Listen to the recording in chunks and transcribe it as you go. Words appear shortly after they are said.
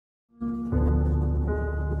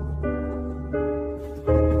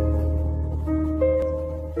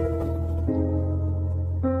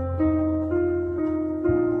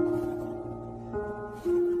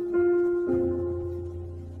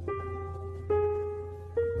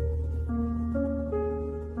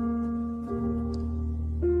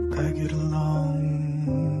I get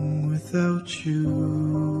along without you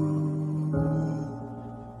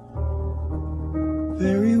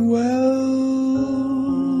very well.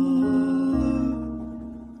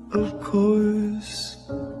 Of course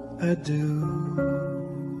I do,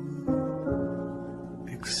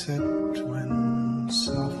 except when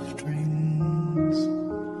soft rains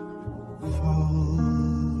fall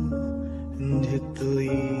and hit the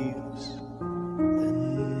leaves.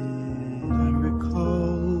 Then I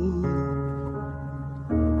recall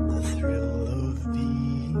the thrill of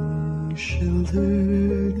being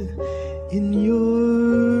sheltered in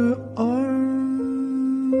your arms.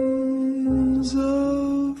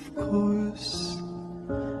 Of course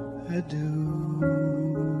I do.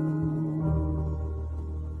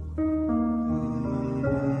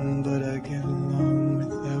 But I get along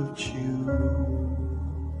without you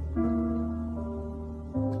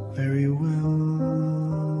very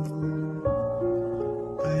well.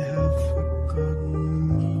 I have forgotten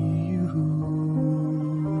you,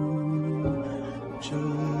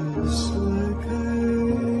 just like I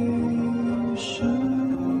should.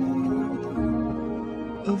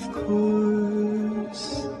 Of course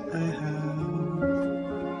I have,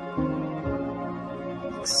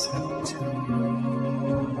 except to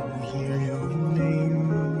hear your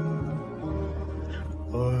name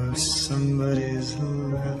or somebody's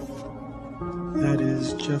laugh. That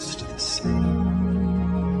is just the same,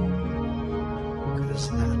 'cause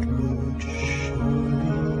that would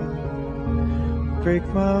surely break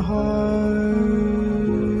my heart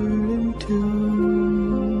in two.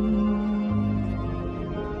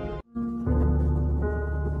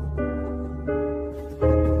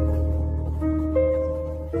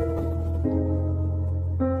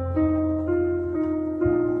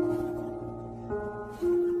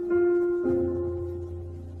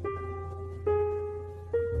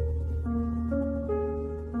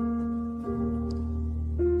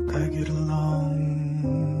 I get along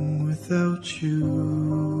without you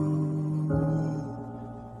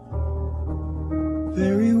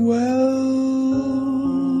very well.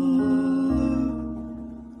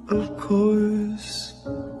 Of course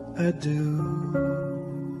I do,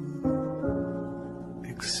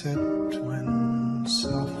 except when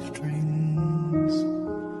soft rains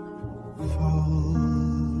fall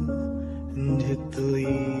and hit the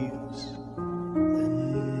leaves. Then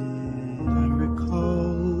I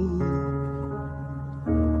recall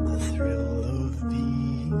the thrill of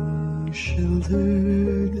being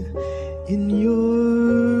sheltered in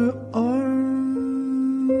your arms.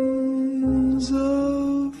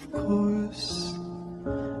 Of course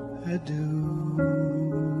I do.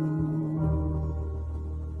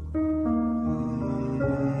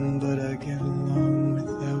 But I get along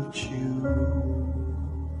without you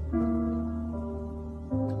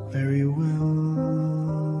very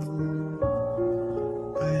well.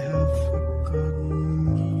 I have forgotten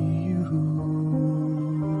you,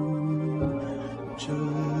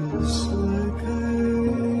 just like I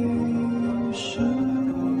should.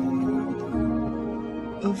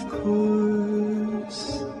 Of course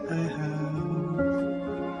I have,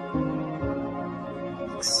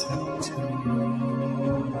 except to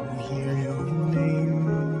hear your name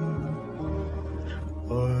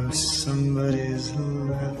or somebody's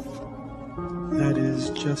laugh. That is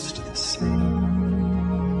just the same,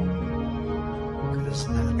 'cause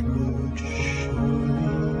that would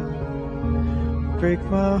surely break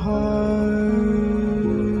my heart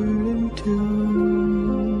in two.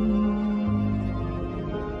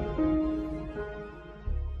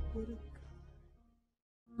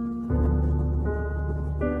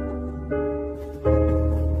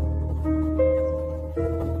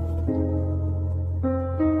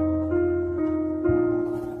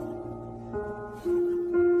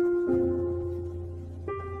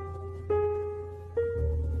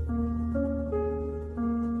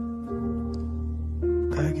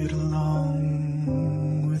 I get along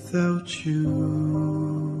without you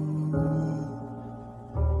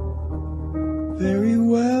very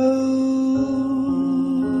well.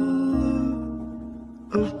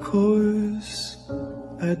 Of course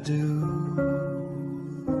I do,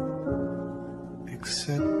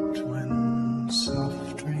 except when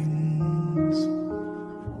soft rains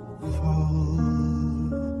fall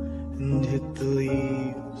and hit the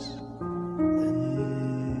leaves.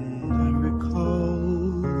 Then I recall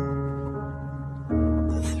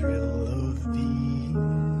the thrill of being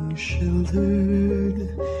sheltered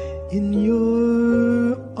in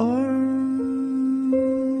your arms.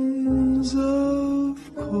 Of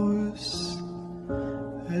course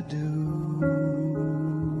I do.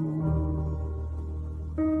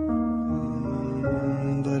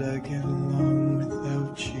 But I get along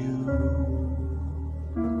without you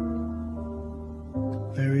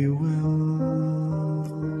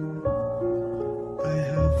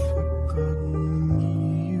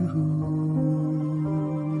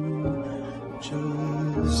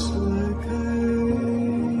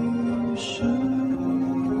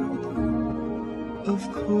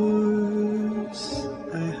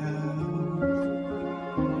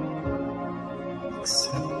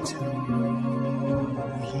except to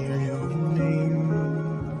hear your name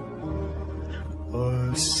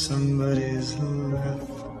or somebody's laugh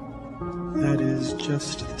that is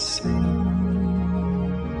just the same,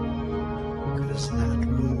 'cause that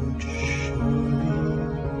would surely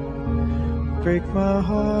break my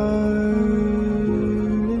heart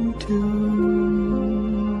in two.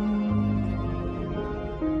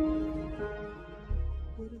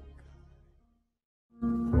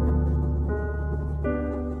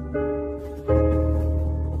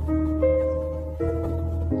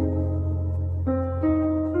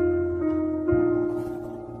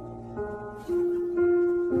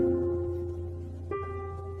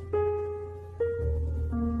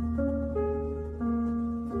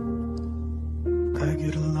 I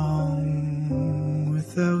get along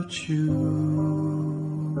without you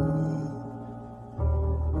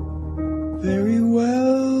very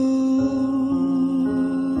well.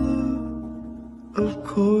 Of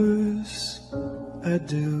course I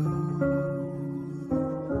do,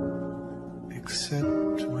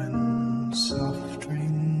 except when soft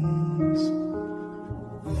rains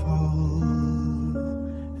fall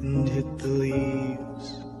and hit the leaves.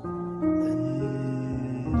 Then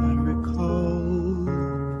I recall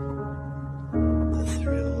the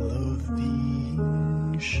thrill of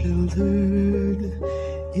being sheltered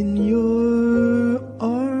in your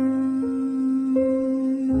arms.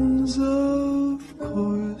 Of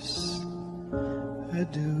course I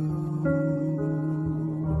do.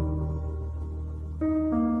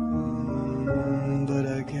 But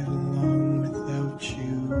I get along without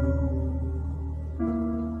you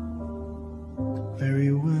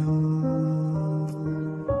very well.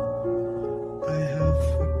 I have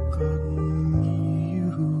forgotten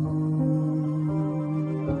you,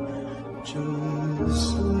 just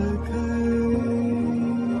like I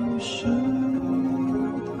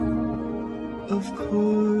should. Of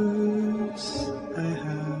course I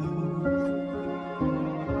have,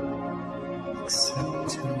 except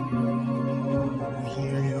to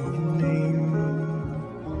hear your name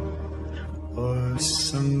or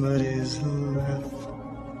somebody's laugh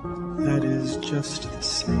that is just the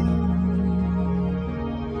same,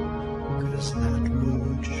 'cause that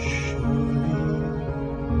would surely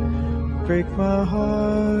break my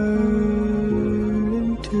heart in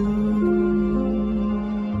two.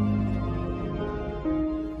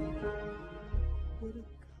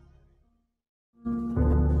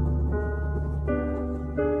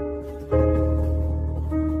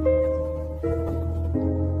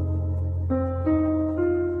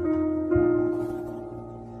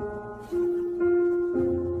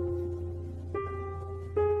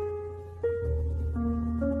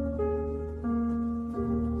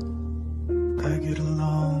 I get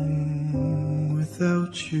along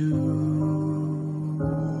without you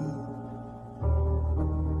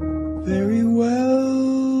very well.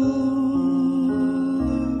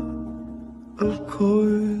 Of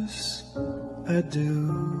course I do,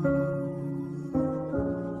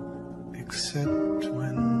 except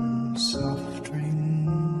when soft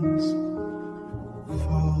rains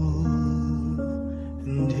fall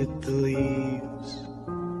and hit the leaves.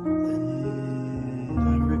 Then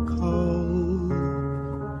I recall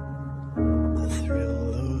the thrill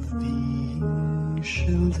of being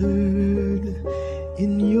sheltered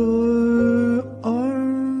in your arms.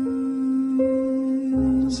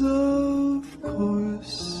 Of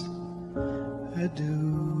course I do.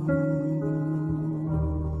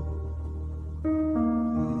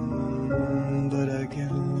 But I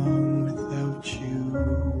get along without you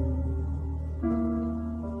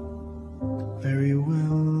very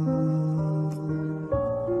well.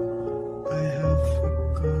 I have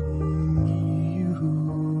forgotten you,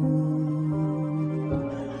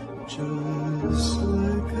 just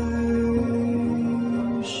like I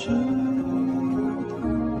should.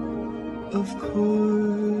 Of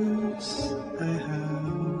course I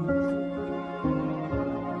have,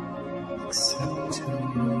 except to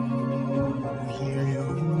hear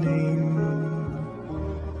your name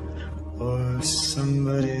or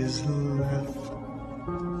somebody's laugh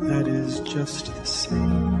that is just the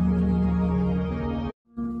same.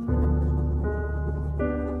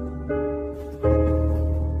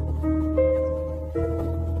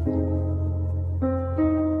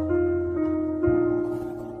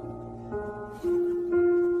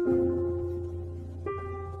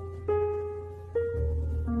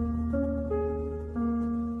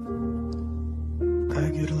 I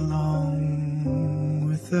get along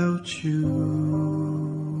without you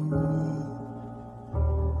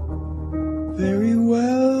very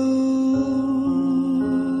well.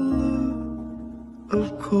 Of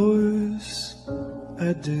course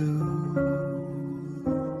I do.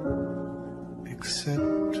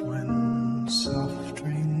 except when soft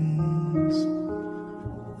rains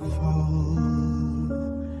fall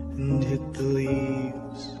and hit the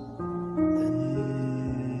leaves.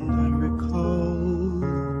 Then I recall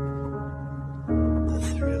the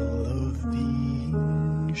thrill of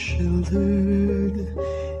being sheltered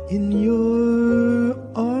in your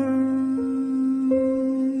arms.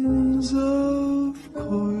 Of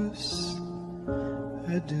course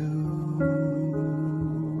I do.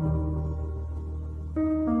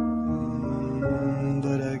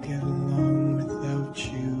 But I get along without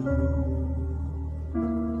you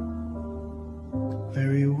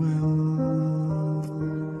very well.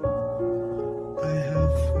 I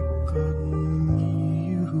have forgotten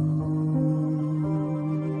you,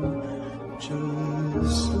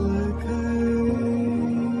 just like I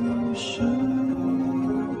should.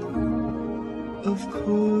 Of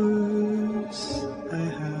course I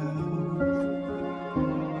have,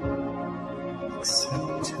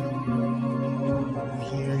 except to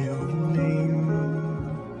hear your name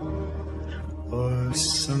or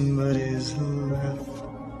somebody's laugh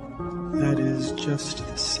that is just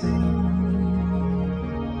the same,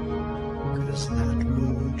 'cause that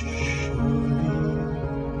would surely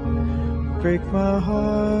break my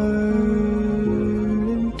heart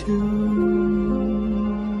in two.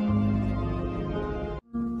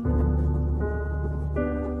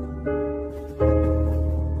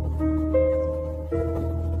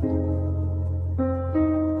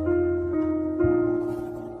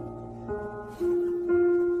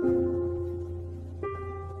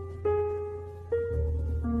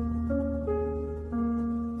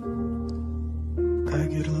 I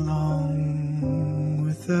get along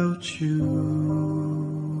without you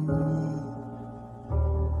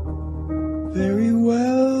very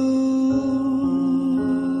well.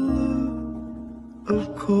 Of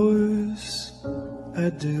course I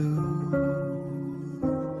do,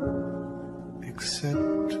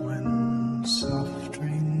 except when soft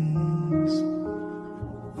rains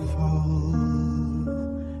fall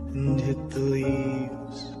and hit the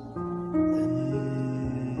leaves. Then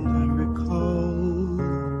I recall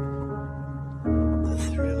the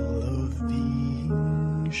thrill of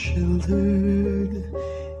being sheltered